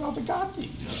just sold out the Gothic.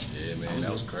 Yeah, man,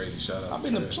 that was crazy. Shout out. I've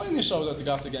been to Trent. plenty of shows at the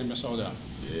Gothic game that sold out.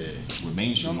 Yeah. With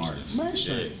mainstream You know what I'm artists.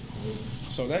 saying? Mainstream.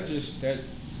 So that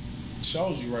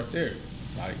shows you right there,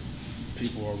 like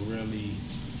people are really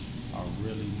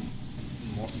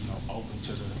more, you know, open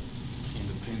to the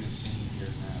independent scene here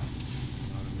now.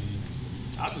 You know what I mean?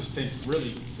 I just think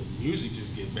really the music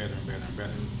just get better and better and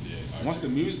better. Yeah, Once the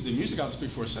music got to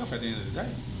speak for itself at the end of the day.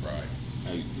 Right.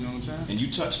 You know what I'm saying? And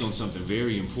you touched on something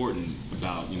very important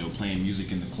about, you know, playing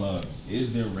music in the clubs.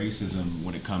 Is there racism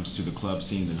when it comes to the club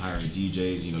scenes and hiring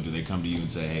DJs? You know, do they come to you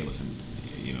and say, hey, listen,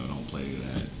 you know, don't play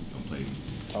that, don't play,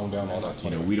 Tone down all that. you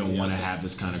know, we don't want to have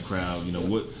this kind of crowd. You know,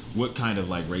 what kind of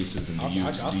like racism do you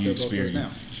I still go through it now.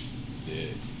 experience? Yeah.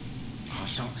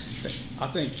 I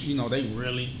think, you know, they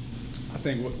really, I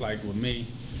think with me,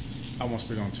 I won't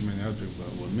speak on too many other people,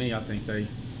 but with me, I think they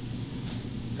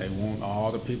want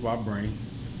all the people I bring.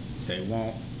 They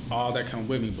want all that come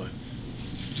with me, but,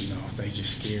 you know, they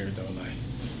just scared though. Like,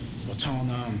 well,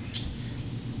 Tone,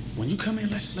 when you come in,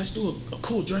 let's do a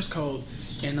cool dress code,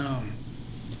 and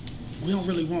we don't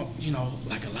really want, you know,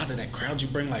 like a lot of that crowd you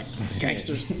bring, like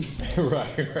gangsters.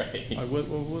 right. Like,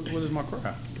 what is my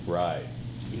crowd? Right.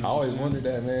 You know I always what I'm wondered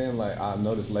that, man. Like, I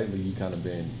noticed lately you kind of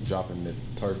been dropping the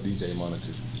Turf DJ moniker.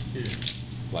 Yeah.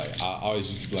 Like, I always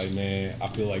used to be like, man, I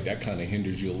feel like that kind of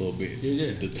hindered you a little bit.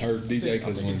 Yeah. The Turf DJ, I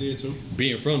because think it did too.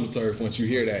 being from the Turf, once you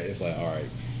hear that, it's like, all right,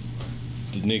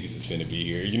 the niggas is finna be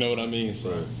here. You know what I mean?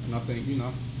 So, Right. And I think, you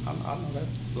know, I know that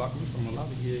blocked me from a lot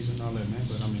of gigs and all that, man.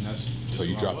 But I mean, that's. so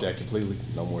you who I dropped was. that completely?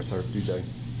 No more turf, DJ?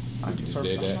 I'm, You the just turf,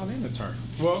 did I'm that? not in the turf.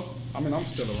 Well, I mean, I'm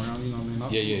still around, you know what I mean?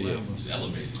 I'm Yeah. around, It's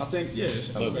elevated. I think, yeah,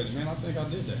 it's elevated, man. I think I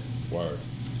did that. Word.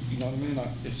 You know what I mean?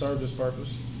 It served its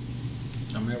purpose.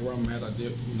 I'm at where I'm at. I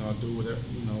did, you know, I do whatever,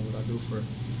 you know, what I do for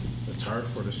the turf,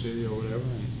 for the city or whatever.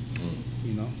 And,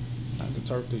 you know, I'm the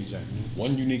turf DJ, man.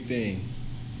 One unique thing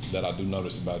that I do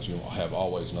notice about you, I have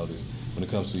always noticed, when it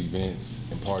comes to events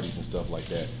and parties and stuff like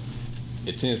that,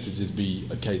 it tends to just be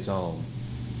a K-Tone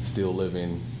still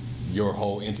living your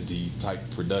whole entity type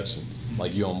production.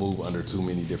 Like you don't move under too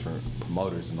many different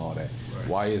promoters and all that. Right.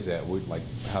 Why is that? Like,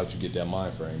 how'd you get that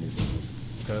mind frame? Is it just,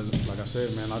 Because, like I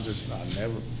said, man, I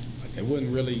never, like, they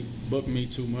wouldn't really book me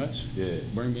too much. Yeah.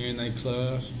 Bring me in their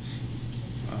clubs.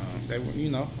 They, you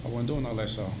know, I wasn't doing all that,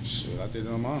 so shit, I did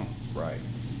it on my own. right?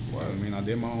 You know what I mean? I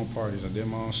did my own parties, I did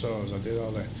my own shows, I did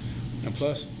all that. And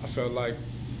plus, I felt like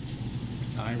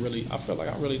I really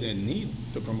didn't need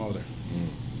the promoter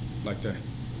like that.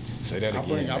 Say that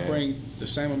again, I man. bring the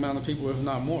same amount of people, if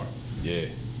not more. Yeah.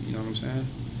 You know what I'm saying?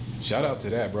 Shout out to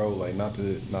that, bro. Like, not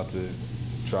to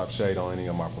drop shade on any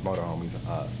of my promoter homies.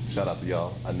 Shout out to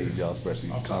y'all. I need y'all,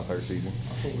 especially Okay. concert season.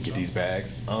 fuck with Get y'all. these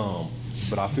bags.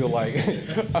 But I feel like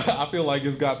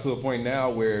it's got to a point now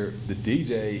where the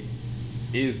DJ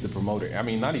is the promoter. I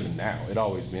mean, not even now. It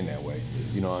always been that way.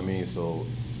 You know what I mean? So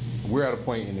we're at a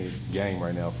point in the game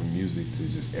right now, from music to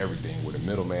just everything, where the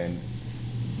middleman,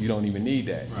 you don't even need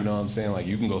that. You know what I'm saying? Like,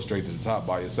 you can go straight to the top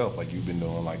by yourself, like you've been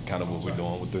doing, like kind of what we're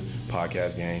doing with the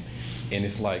podcast game. And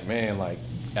it's like, man, like,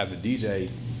 as a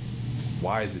DJ,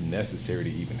 why is it necessary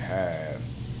to even have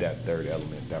that third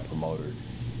element, that promoter?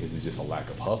 Is it just a lack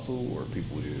of hustle, or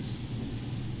people just?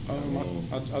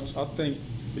 I think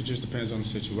it just depends on the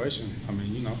situation. I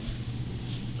mean, you know,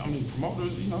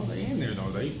 promoters, you know, they in there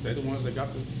though. They the ones that got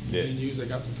the venues, they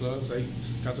got the clubs, they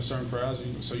got the certain crowds.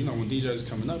 So, you know, when DJs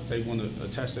coming up, they want to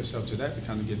attach themselves to that to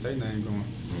kind of get their name going.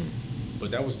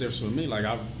 But that was different with me. Like,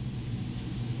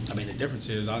 I mean, the difference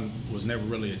is I was never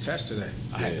really attached to that.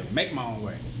 I had to make my own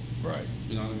way. Right.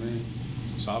 You know what I mean?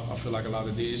 So I feel like a lot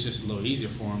of DJs, it's just a little easier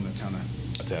for them to kind of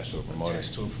Attached to a promoter.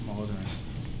 attach to a promoter. And,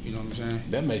 you know what I'm saying?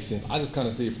 That makes sense. I just kind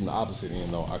of see it from the opposite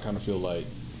end, though. I kind of feel like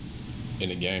in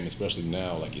the game, especially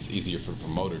now, like, it's easier for the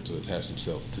promoter to attach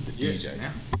himself to the DJ.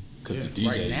 now. Because the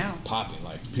Yeah, DJ right now. is popping.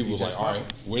 Like, people was DJ's like, all right,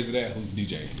 popping. where's it at? Who's the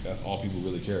DJ? That's all people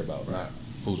really care about, Right. not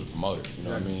who's the promoter. You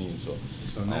know what I mean? So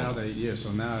now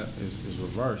now it's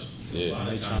reversed. Yeah. A lot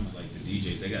They of tryna- times, like the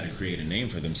DJs, they got to create a name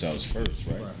for themselves first,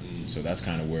 right? So that's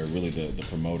kind of where really the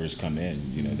promoters come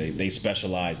in. You know, they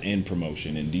specialize in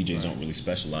promotion, and DJs don't really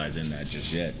specialize in that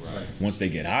just yet. Right. Once they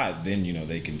get hot, then, you know,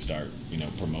 they can start, you know,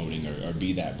 promoting or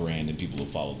be that brand, and people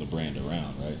will follow the brand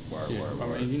around, right? Yeah,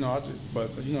 I mean, you know, but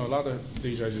you know, a lot of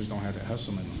DJs just don't have that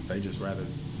hustle in them. They just want to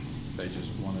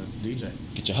DJ.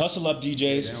 Get your hustle up,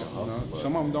 DJs. They don't, you know,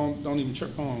 some of them don't even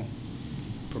trip on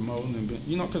promoting and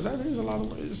you know, because that is a lot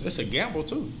of it's a gamble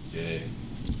too. yeah. You know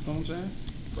what I'm saying?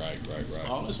 Right.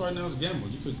 All this right now is a gamble.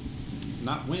 You could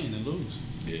not win and lose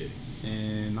Yeah.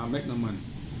 and not make no money.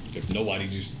 If nobody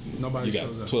Nobody you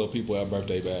shows got up. 12 people at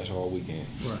birthday bash all weekend.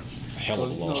 Right. It's a hell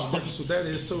of a you know, lot. that's what that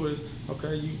is too. Is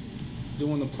okay, you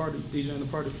doing the party, DJing the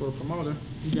party for a promoter,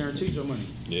 you guaranteed your money.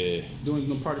 Yeah. Doing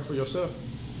the party for yourself,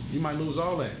 you might lose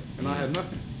all that, and I have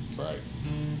nothing. Right.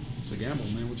 It's a gamble,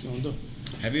 man. What you gonna do?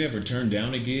 Have you ever turned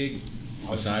down a gig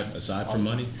All the time. aside All from the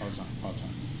time. money? All the time.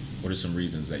 What are some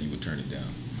reasons that you would turn it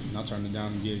down? And I turn it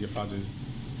down the gig if I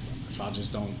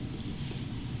just don't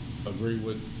agree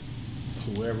with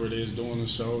whoever it is doing the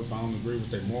show. If I don't agree with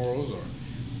their morals, or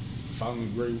if I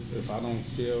don't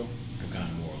feel, What kind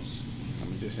of morals? I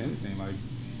mean, just anything like.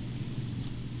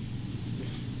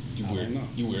 You I wear don't know.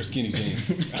 you wear skinny jeans.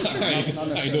 Not How you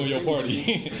necessarily doing your skinny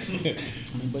party?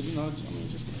 I mean, but you know, it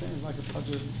just depends. Like if I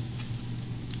don't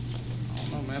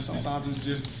know, man. Sometimes it's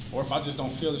just, or if I just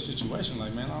don't feel the situation,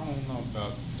 like, man, I don't know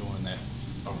about doing that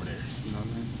over there. You know what I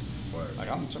mean? Right.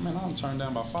 Like I'm turned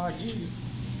down by 5 gigs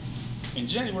in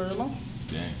January alone.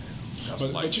 Dang.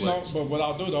 But you know, but what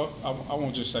I'll do though, I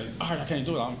won't just say, all right, I can't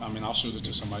do it. I mean, I'll shoot it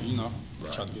to somebody. You know,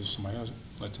 Right. try to get it to somebody else,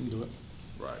 let them do it.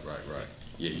 Right.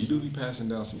 Yeah, you do be passing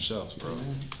down some shelves, bro.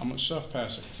 I'm a chef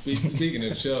passer. Speaking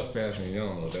of shelf passing, you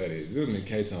don't know what that is. This nigga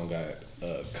K-Tone got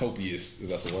copious, is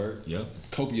that the word? Yep.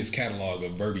 Copious catalog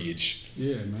of verbiage.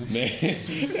 Yeah, man. Man,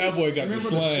 that boy got the Remember the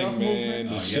slang, chef man. movement?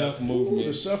 The Oh, chef Ooh, movement.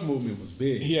 the chef movement was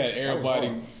big. He had That was everybody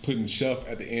hard. putting chef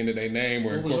at the end of their name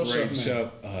or What was your incorporating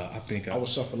chef chef. name? I think I was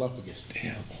Shuffleupagus.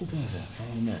 Damn, who was that? I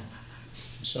don't know.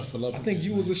 Shuffle up. I think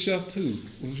you was a chef too.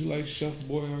 Was you like Chef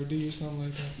Boyardee or something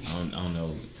like that? I don't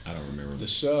know. I don't remember. The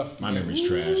chef. My memory's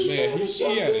trash. Man,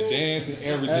 he had to dance and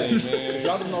everything, If man.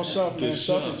 y'all don't know chef, man,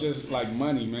 chef is just like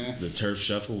money, man. The turf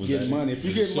shuffle was Get that? money. If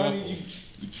you The get money,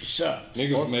 you chef.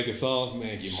 Niggas was making songs,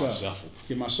 man. Get my Chef. shuffle.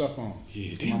 Get my chef on. Yeah,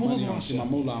 Get damn, my what was money my on. Get my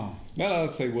chef? moolah on. Now that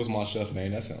I say what's my chef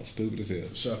name, that sounds stupid as hell.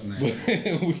 Chef name.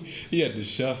 But he had the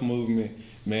chef movement,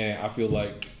 man. I feel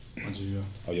like,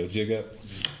 oh, your jig up.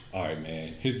 All right,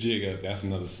 man. His jig up. That's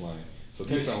another slang. So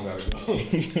this song gotta go.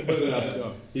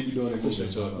 He be doing it.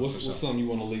 Appreciate y'all. What's something you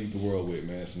want to leave the world with,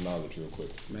 man? Some knowledge, real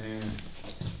quick. Man,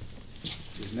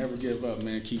 just never give up,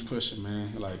 man. Keep pushing,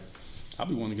 man. Like, I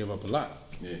be wanting to give up a lot.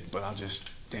 Yeah. But I just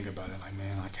think about it like,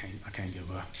 man, I can't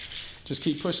give up. Just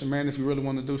keep pushing, man. If you really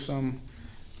want to do something,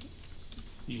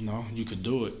 you know, you could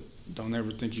do it. Don't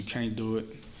ever think you can't do it.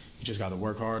 You just got to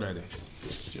work hard at it.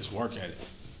 Just work at it.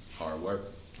 Hard work.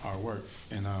 Hard work.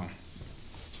 And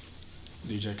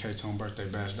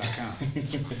DJKToneBirthdayBash.com.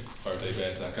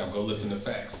 BirthdayBash.com. Go listen to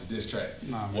Facts, the diss track.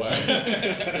 Nah, man. What?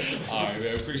 All right,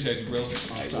 man. Appreciate you, bro.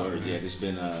 Hey, word, yeah, this has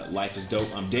been Life is Dope.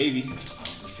 I'm Davey.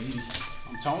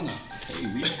 I'm Tona. Hey,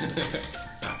 we.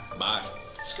 Bye.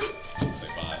 Scoop. Say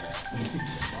bye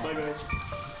now. Bye, guys.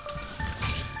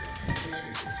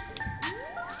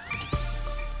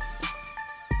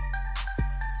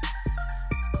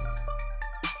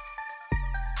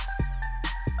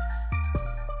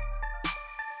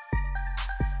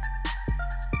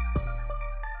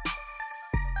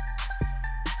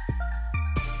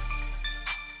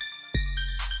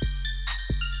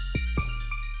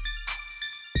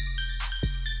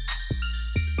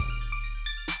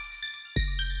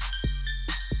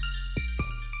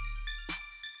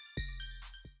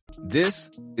 This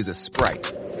is a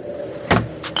Sprite.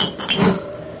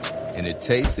 And it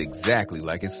tastes exactly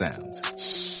like it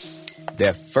sounds.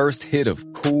 That first hit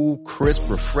of cool, crisp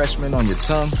refreshment on your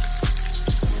tongue,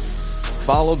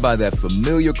 followed by that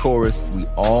familiar chorus we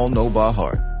all know by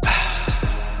heart.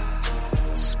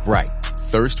 Sprite,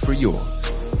 thirst for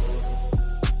yours.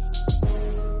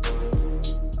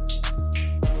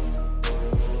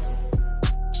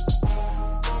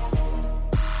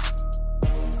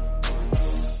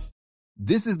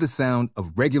 This is the sound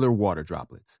of regular water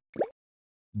droplets.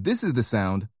 This is the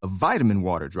sound of vitamin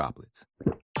water droplets.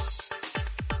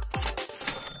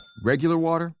 Regular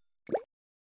water,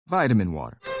 vitamin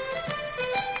water.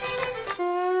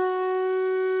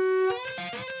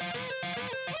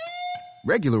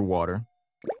 Regular water,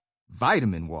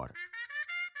 vitamin water.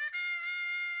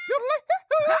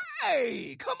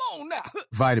 Hey, come on now.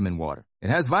 Vitamin water. It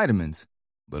has vitamins,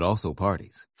 but also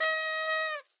parties.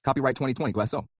 Copyright 2020 Glasso.